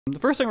The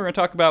first thing we're going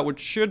to talk about, which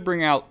should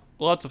bring out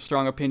lots of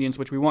strong opinions,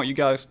 which we want you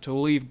guys to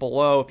leave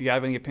below if you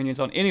have any opinions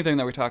on anything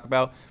that we talk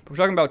about. But we're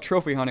talking about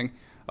trophy hunting.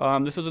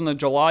 This was in the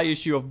July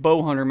issue of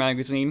Bow Hunter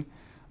magazine.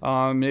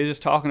 It is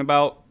talking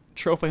about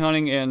trophy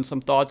hunting and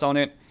some thoughts on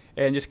it,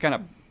 and just kind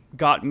of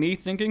got me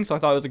thinking, so I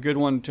thought it was a good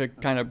one to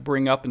kind of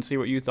bring up and see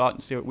what you thought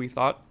and see what we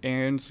thought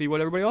and see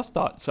what everybody else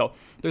thought. So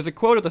there's a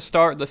quote at the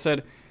start that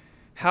said,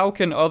 "How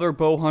can other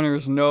bow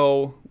hunters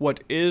know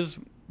what is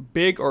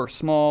big or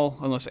small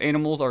unless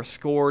animals are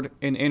scored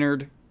and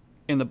entered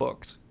in the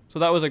books?" So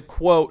that was a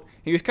quote.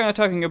 He was kind of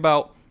talking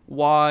about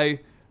why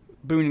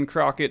Boone and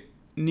Crockett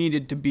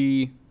needed to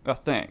be a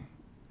thing.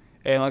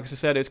 And like I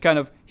said, it's kind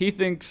of, he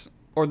thinks,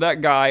 or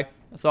that guy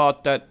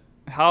thought that,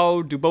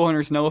 how do bow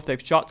hunters know if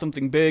they've shot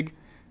something big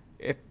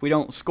if we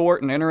don't score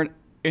it and enter it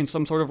in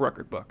some sort of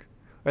record book?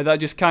 Or that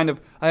just kind of,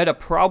 I had a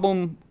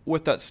problem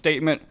with that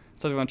statement,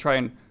 so I was going to try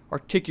and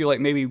articulate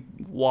maybe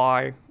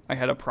why I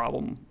had a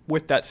problem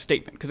with that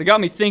statement. Because it got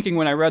me thinking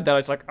when I read that. I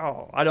was like,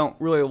 oh, I don't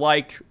really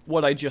like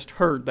what I just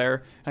heard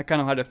there. I kind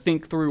of had to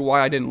think through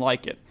why I didn't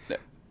like it.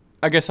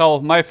 I guess I'll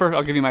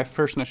give you my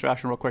first initial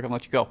reaction real quick and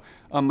let you go.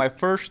 My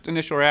first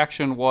initial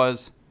reaction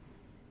was,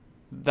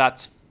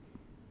 that's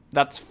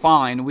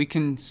fine. We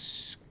can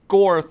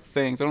score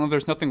things. I don't know if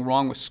there's nothing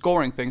wrong with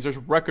scoring things. There's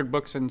record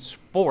books in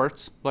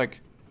sports,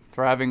 like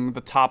for having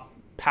the top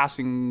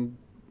passing,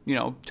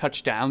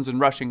 touchdowns and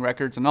rushing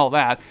records and all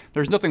that.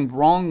 There's nothing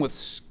wrong with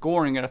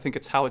scoring it. I think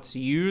it's how it's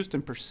used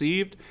and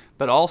perceived.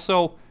 But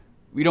also,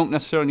 we don't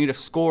necessarily need a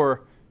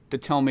score to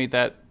tell me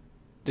that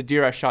the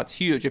deer I shot's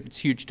huge if it's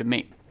huge to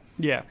me.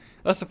 Yeah,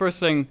 that's the first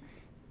thing.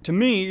 To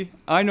me,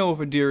 I know if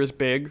a deer is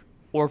big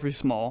or if he's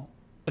small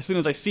as soon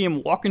as I see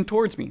him walking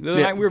towards me. The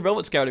other night we were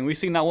velvet scouting. We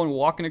seen that one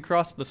walking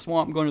across the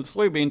swamp going to the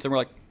soybeans, and we're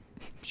like,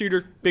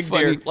 shooter, big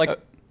deer. Like,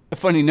 a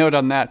funny note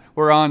on that.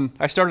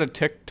 I started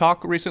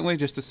TikTok recently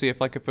just to see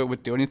if it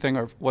would do anything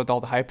or what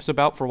all the hype is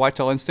about for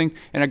Whitetail Instinct.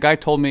 And a guy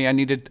told me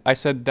I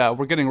said,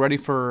 we're getting ready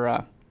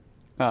for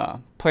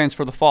plans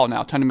for the fall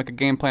now, time to make a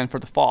game plan for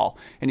the fall.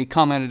 And he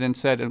commented and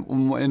said,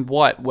 and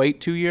what, wait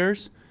 2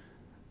 years?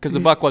 Because the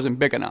buck wasn't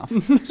big enough.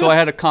 So I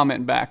had to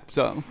comment back.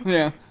 So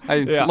I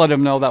let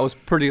him know that was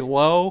pretty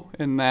low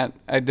and that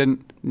I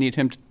didn't need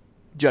him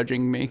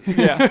judging me.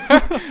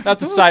 Yeah.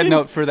 That's a side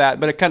note for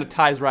that, but it kind of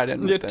ties right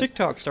in with this.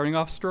 TikTok starting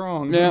off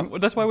strong. Yeah.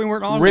 That's why we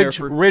weren't on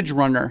Ridge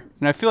Runner.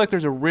 And I feel like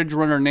there's a Ridge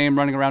Runner name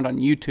running around on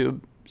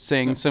YouTube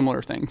saying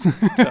similar things.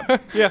 So,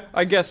 yeah,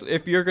 I guess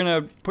if you're going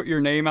to put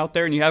your name out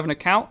there and you have an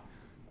account,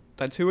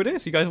 that's who it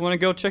is. You guys want to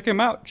go check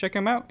him out. Check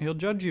him out. He'll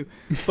judge you.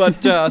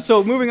 But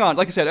so moving on.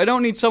 Like I said, I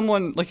don't need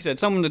someone, like you said,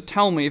 someone to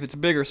tell me if it's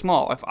big or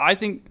small. If I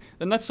think,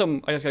 then that's I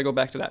just got to go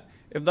back to that.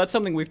 If that's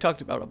something we've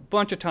talked about a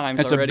bunch of times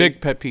already. That's a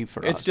big pet peeve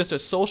for us. It's just a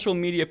social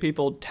media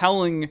people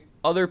telling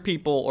other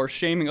people or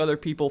shaming other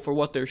people for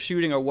what they're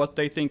shooting or what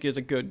they think is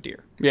a good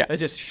deer. Yeah. It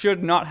just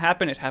should not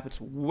happen. It happens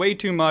way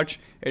too much,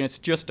 and it's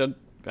just I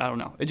don't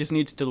know. It just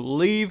needs to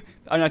leave.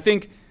 And I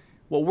think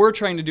what we're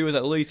trying to do is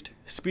at least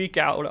speak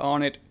out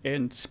on it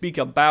and speak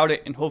about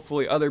it, and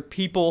hopefully other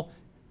people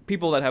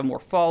that have more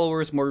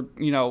followers, more,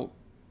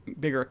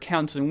 bigger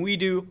accounts than we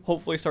do,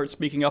 hopefully start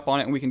speaking up on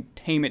it, and we can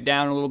tame it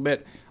down a little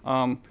bit.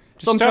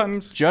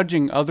 Sometimes stop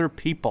judging other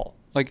people.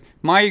 Like,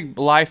 my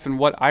life and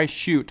what I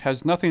shoot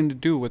has nothing to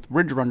do with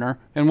Ridge Runner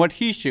and what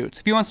he shoots.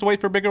 If he wants to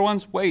wait for bigger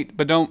ones, wait,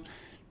 but don't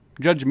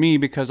judge me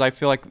because I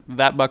feel like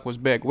that buck was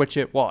big, which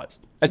it was.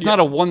 It's not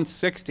a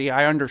 160,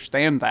 I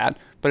understand that,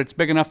 but it's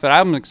big enough that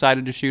I'm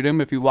excited to shoot him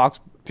if he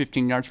walks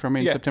 15 yards from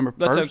me in September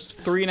 1st. That's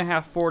a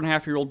 3.5,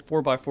 4.5-year-old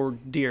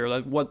 4x4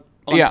 deer.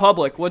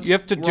 Public, what's you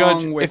have to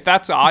judge with? If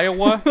that's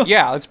Iowa,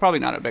 it's probably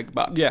not a big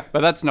buck. Yeah.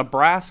 But that's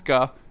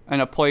Nebraska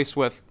and a place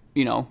with,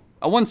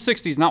 a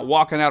 160 is not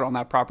walking out on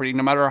that property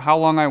no matter how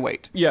long I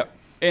wait. Yeah.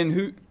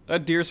 And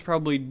that deer's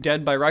probably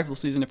dead by rifle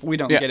season if we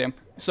don't get him.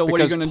 So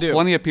what are you going to do?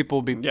 Plenty of people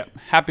will be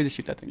happy to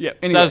shoot that thing. Yeah.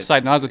 Anyway, so that's a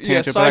side note. That was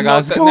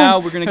a tangent. Now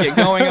we're going to get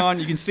going on.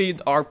 You can see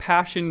our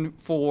passion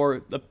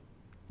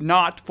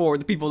not for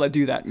the people that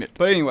do that.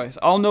 But anyways,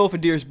 I'll know if a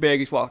deer's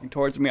big, he's walking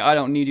towards me. I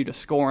don't need you to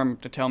score him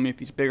to tell me if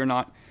he's big or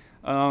not.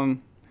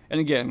 And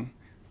again,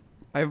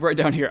 I have right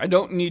down here, I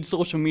don't need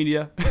social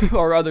media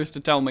or others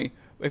to tell me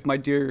if my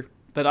deer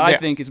that I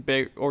think is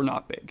big or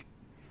not big.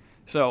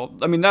 So,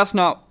 I mean, that's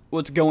not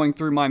what's going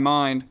through my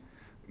mind,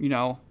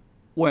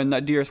 when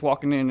that deer is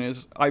walking in.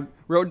 I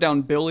wrote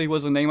down Billy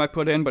was the name I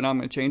put in, but now I'm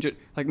going to change it.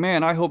 Like,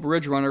 man, I hope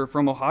Ridge Runner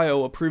from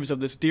Ohio approves of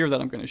this deer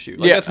that I'm going to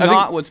shoot. That's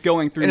not what's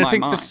going through my mind.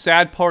 And I think the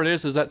sad part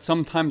is that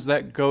sometimes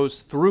that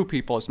goes through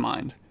people's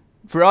mind.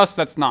 For us,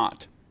 that's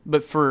not.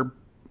 But for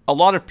a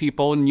lot of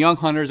people and young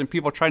hunters and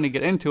people trying to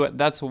get into it,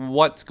 that's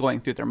what's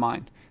going through their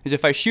mind. Is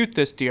if I shoot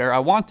this deer, I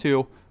want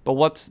to, but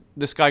what's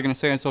this guy going to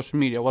say on social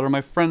media? What are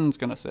my friends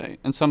going to say?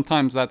 And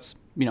sometimes that's,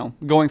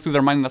 going through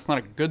their mind, and that's not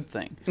a good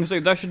thing. So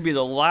that should be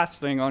the last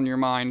thing on your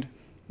mind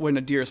when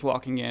a deer is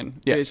walking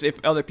in, is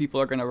if other people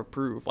are going to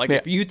approve.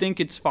 If you think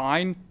it's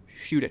fine,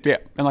 shoot it. Yeah,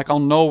 and I'll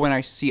know when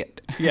I see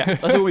it. Yeah,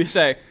 that's what we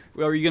say.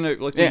 are you gonna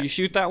like? Did you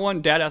shoot that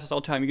one? Dad asks us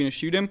all the time, "You gonna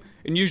shoot him?"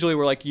 And usually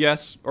we're like,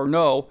 yes or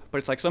no. But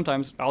it's like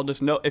sometimes I'll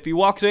just know if he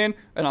walks in,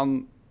 and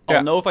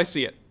I'll know if I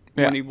see it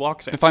when he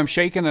walks in. If I'm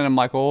shaking and I'm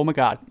like, oh my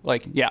god,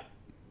 like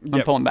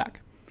I'm pulling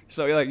back.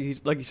 So like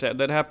you said,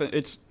 that happened.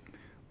 It's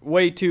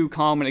way too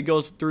common. It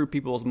goes through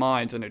people's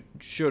minds, and that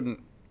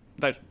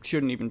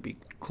shouldn't even be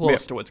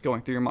close to what's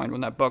going through your mind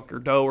when that buck or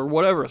doe or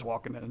whatever is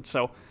walking in.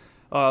 So,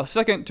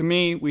 second, to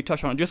me, we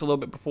touched on it just a little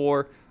bit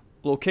before,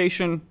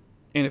 location,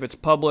 and if it's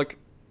public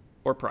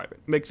or private.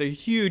 Makes a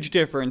huge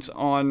difference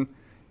on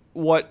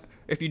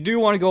if you do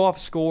want to go off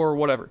score or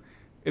whatever,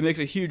 it makes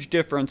a huge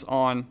difference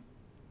on,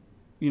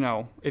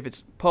 if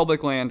it's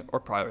public land or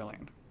private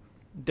land.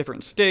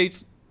 Different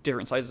states,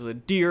 different sizes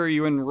of deer. Are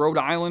you in Rhode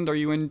Island? Are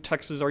you in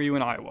Texas? Are you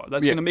in Iowa?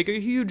 That's going to make a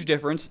huge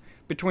difference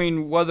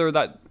between whether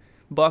that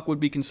buck would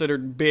be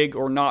considered big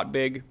or not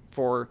big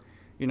for,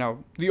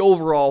 the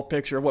overall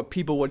picture of what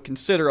people would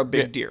consider a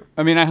big deer.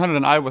 I mean, I hunted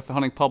in Iowa with the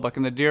hunting public,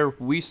 and the deer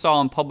we saw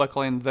in public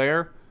land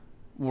there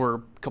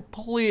were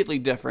completely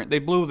different. They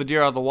blew the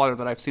deer out of the water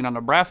that I've seen on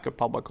Nebraska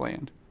public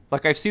land.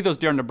 Like, I see those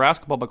deer on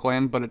Nebraska public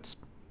land, but it's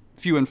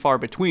few and far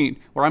between.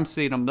 Where I'm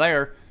seeing them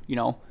there,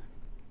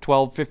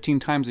 12, 15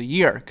 times a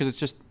year,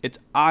 because it's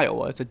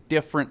Iowa. It's a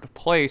different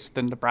place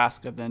than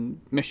Nebraska, than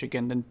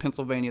Michigan, than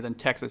Pennsylvania, than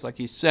Texas, like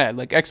you said.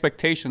 Like,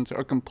 expectations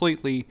are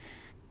completely,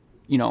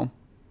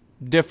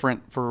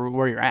 different for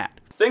where you're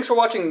at. Thanks for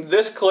watching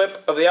this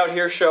clip of the Out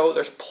Here Show.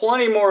 There's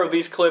plenty more of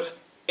these clips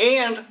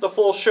and the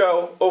full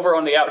show over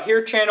on the Out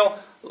Here channel.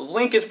 The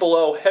link is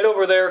below. Head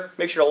over there.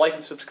 Make sure to like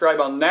and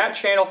subscribe on that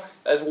channel,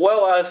 as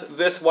well as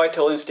this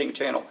Whitetail Instinct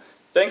channel.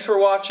 Thanks for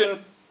watching,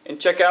 and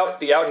check out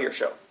the Out Here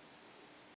Show.